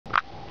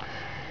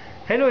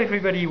Hello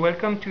everybody,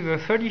 welcome to the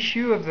third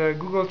issue of the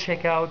Google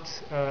Checkout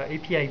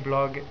API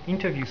blog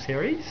interview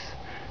series.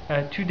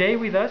 Today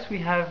with us we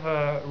have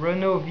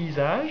Renaud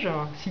Visage,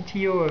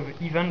 CTO of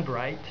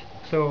Eventbrite.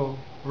 So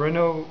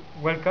Renaud,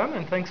 welcome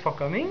and thanks for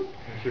coming.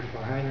 Thank you for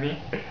having me.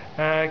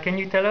 Can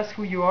you tell us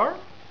who you are?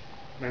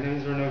 My name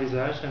is Renaud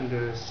Visage. I'm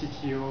the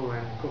CTO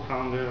and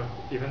co-founder of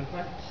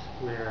Eventbrite.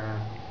 We're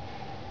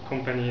a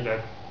company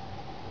that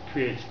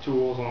creates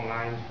tools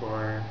online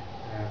for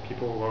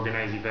people who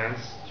organize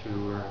events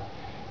to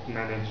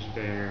manage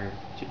their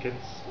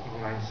tickets,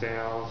 online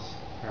sales,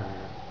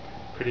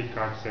 credit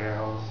card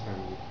sales,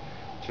 and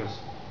just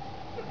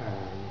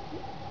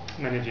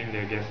managing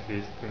their guest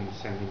list and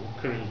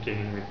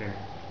communicating with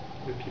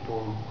the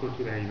people who go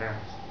to their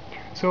events.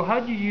 So how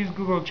do you use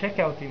Google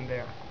Checkout in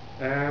there?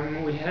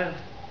 We have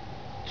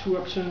two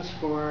options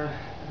for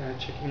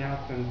checking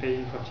out and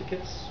paying for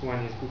tickets.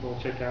 One is Google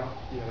Checkout,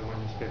 the other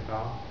one is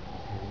PayPal.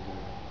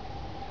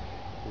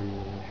 And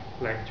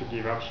we like to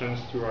give options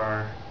to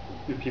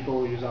the people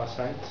who use our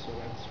site, so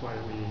that's why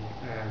we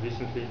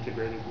recently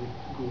integrated with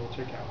Google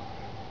Checkout.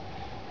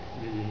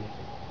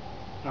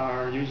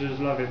 Our users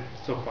love it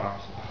so far.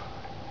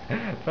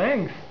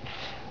 Thanks.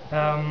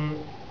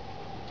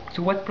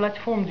 So what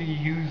platform do you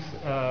use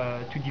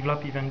to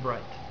develop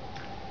Eventbrite?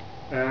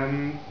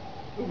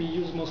 We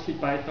use mostly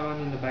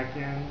Python in the back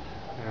end.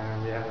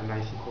 We have a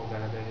MySQL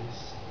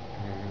database,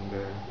 and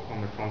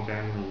on the front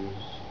end we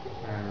use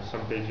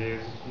some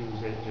pages,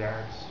 use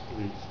Ajax.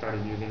 We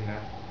started using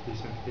that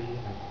recently,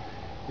 and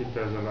it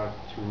does a lot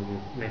to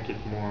make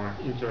it more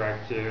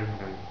interactive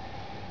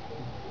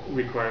and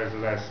requires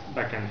less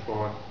back and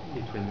forth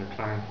between the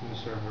client and the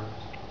servers.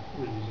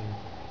 We're using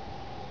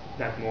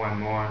that more and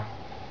more,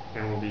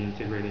 and we'll be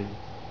integrating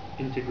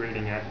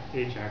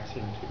Ajax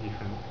into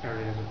different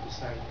areas of the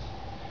site.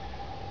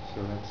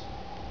 So that's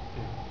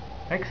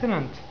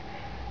excellent.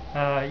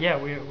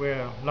 Yeah,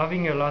 we're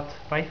loving a lot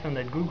Python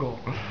at Google.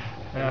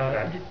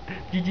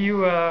 Did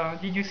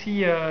you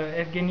see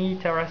Evgeny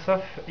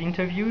Tarasov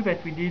interview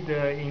that we did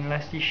in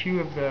last issue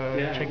of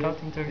the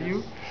Checkout interview?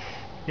 Yes.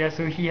 Yeah,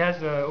 so he has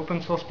an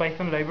open source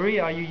Python library.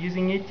 Are you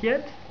using it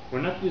yet?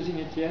 We're not using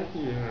it yet.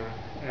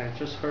 I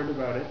just heard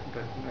about it,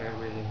 but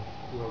we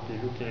will be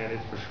looking at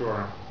it for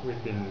sure.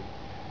 We've been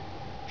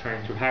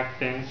trying to hack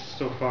things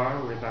so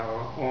far with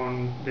our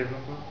own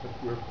development, but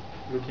we're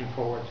looking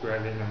forward to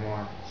having a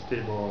more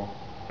stable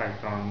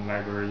Python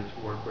library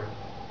to work with.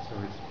 So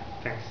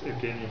thanks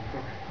Evgeny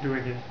for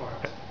doing it for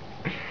us.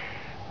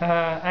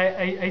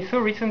 I saw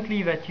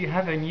recently that you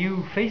have a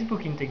new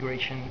Facebook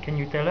integration. Can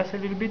you tell us a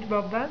little bit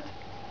about that?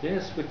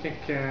 Yes, we think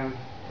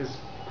there's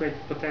great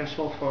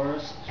potential for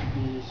us to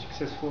be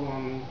successful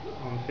on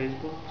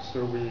Facebook.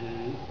 So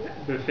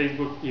the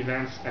Facebook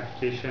events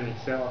application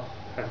itself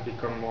has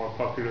become more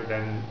popular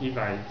than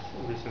Evite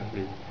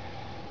recently,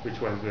 which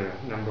was the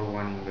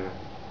 #1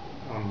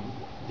 on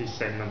this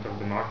segment of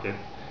the market.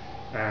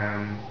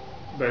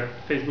 But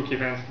Facebook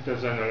events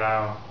doesn't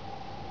allow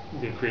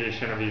the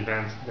creation of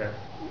events that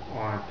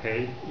are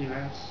paid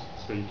events,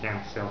 so you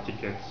can't sell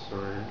tickets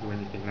or do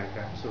anything like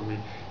that. So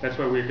that's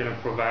why we're going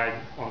to provide,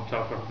 on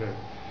top of the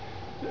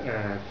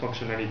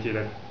functionality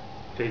that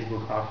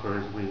Facebook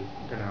offers, we're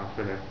going to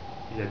offer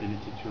the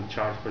ability to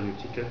charge for your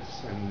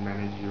tickets and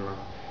manage your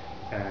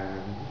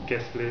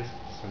guest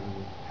lists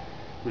and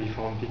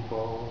refund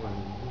people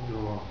and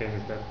do all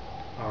things that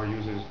our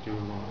users do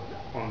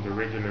on the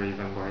regular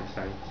Eventbrite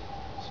site.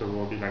 So it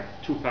will be like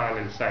two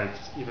parallel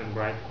sites,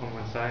 Eventbrite on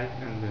one side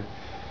and the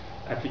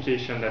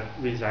application that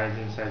resides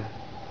inside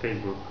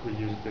Facebook. We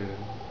use the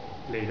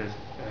latest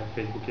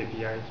Facebook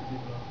API to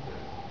develop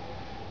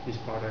this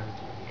part of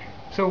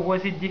it. So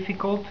was it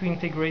difficult to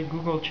integrate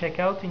Google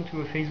Checkout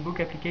into a Facebook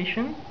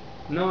application?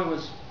 No, it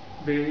was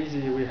very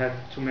easy. We had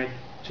to make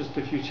just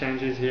a few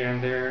changes here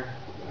and there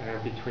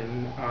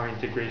between our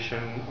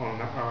integration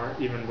on our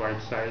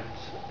Eventbrite site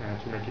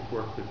to make it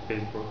work with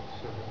Facebook.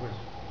 So it was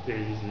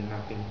very easy,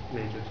 nothing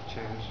major to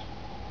change.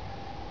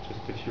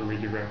 Just a few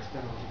redirects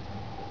down.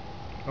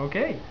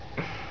 Okay.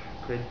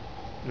 Great.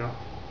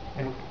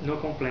 No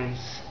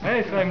complaints.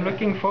 Yes, I'm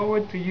looking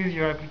forward to use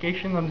your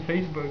application on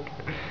Facebook.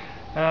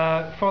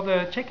 For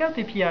the Checkout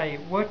API,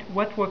 what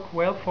worked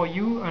well for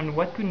you and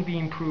what couldn't be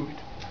improved?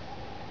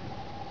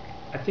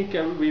 I think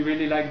we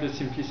really like the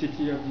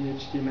simplicity of the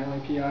HTML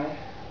API,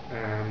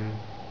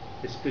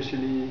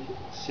 especially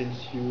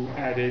since you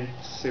added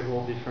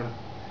several different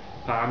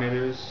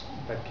parameters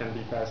that can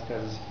be passed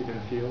as hidden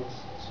fields.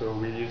 So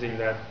we're using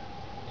that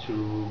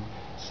to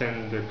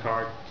send the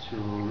card to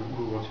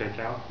Google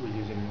Checkout. We're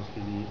using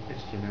mostly the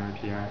HTML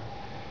API,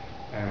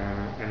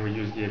 and we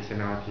use the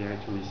XML API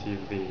to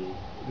receive the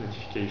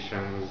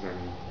notifications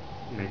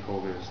and make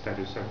all the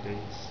status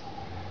updates.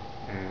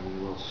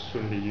 And we'll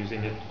soon be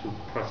using it to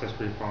process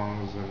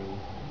refunds and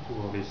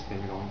do all these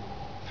things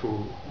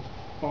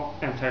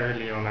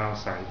entirely on our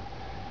side.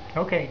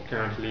 Okay.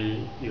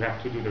 Currently, you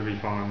have to do the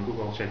refund on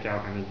Google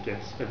Checkout and it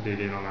gets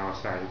updated on our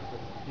side,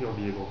 but you'll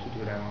be able to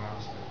do that on our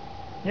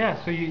side.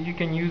 Yeah, so you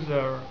can use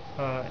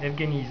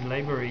Evgeny's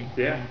library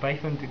in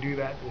Python to do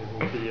that. It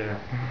will be a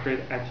great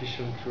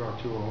addition to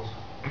our tools.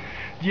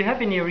 Do you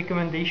have any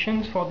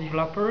recommendations for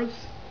developers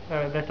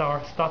that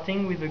are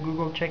starting with the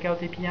Google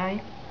Checkout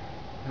API?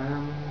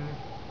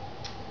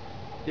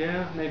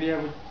 Yeah, maybe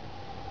I would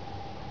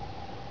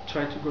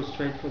try to go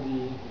straight for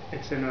the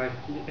XML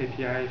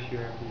API if you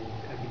have the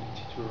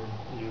ability to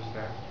use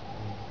that.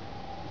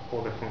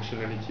 All the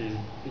functionality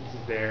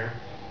is there.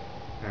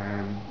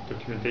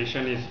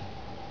 Documentation is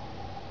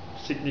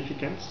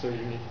significant, so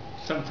you need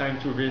some time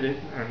to read it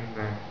and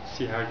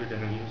see how you're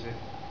going to use it.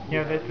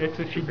 Yeah, that's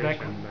a feedback.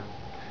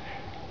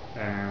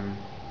 But,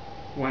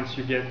 once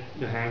you get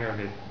the hang of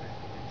it,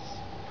 it's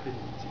pretty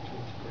easy to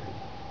integrate.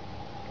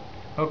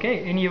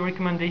 Okay, any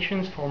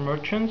recommendations for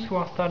merchants who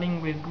are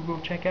starting with Google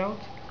Checkout?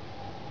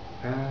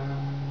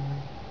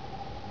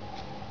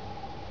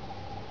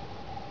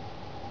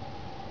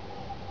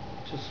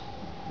 Just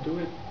do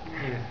it.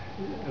 Yeah.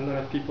 A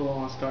lot of people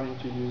are starting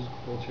to use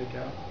Google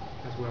Checkout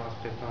as well as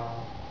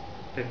PayPal.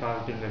 PayPal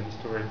has been the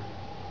historic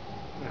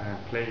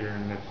player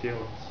in that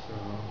field, so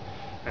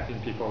I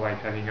think people like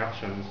having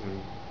options,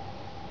 and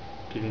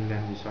giving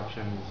them this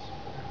option is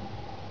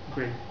a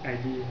great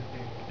idea, I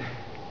think.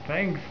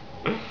 Thanks.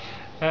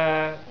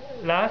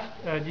 Last,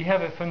 do you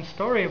have a fun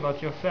story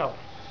about yourself?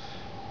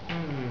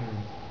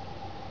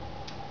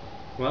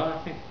 Well,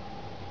 I think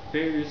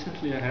very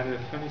recently I had a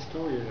funny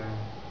story.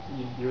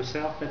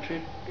 Yourself,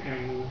 Patrick,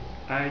 and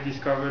I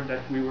discovered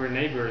that we were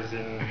neighbors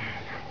in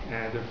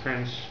the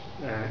French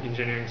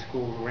engineering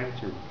school we went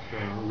to. So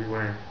we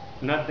were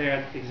not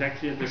there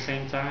exactly at the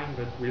same time,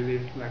 but we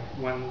lived like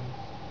one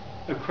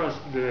across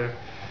the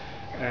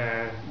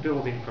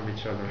building from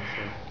each other.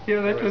 So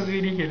yeah, that was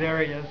really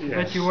hilarious. Yes.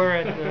 But you were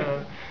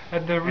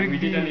at the rugby. And we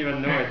didn't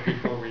even know it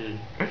before we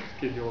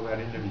scheduled that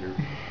interview.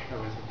 That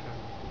was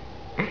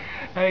fun.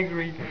 I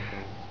agree.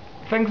 Okay.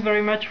 Thanks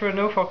very much,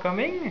 Renaud, for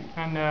coming,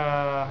 and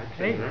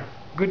hey,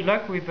 good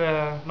luck with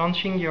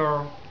launching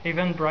your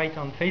Eventbrite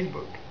on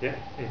Facebook. Yeah,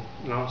 it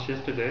launched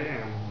yesterday,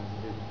 and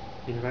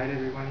we invite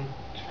everyone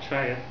to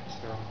try it.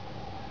 So,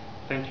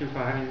 thank you for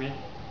having me.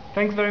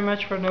 Thanks very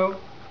much, Renaud.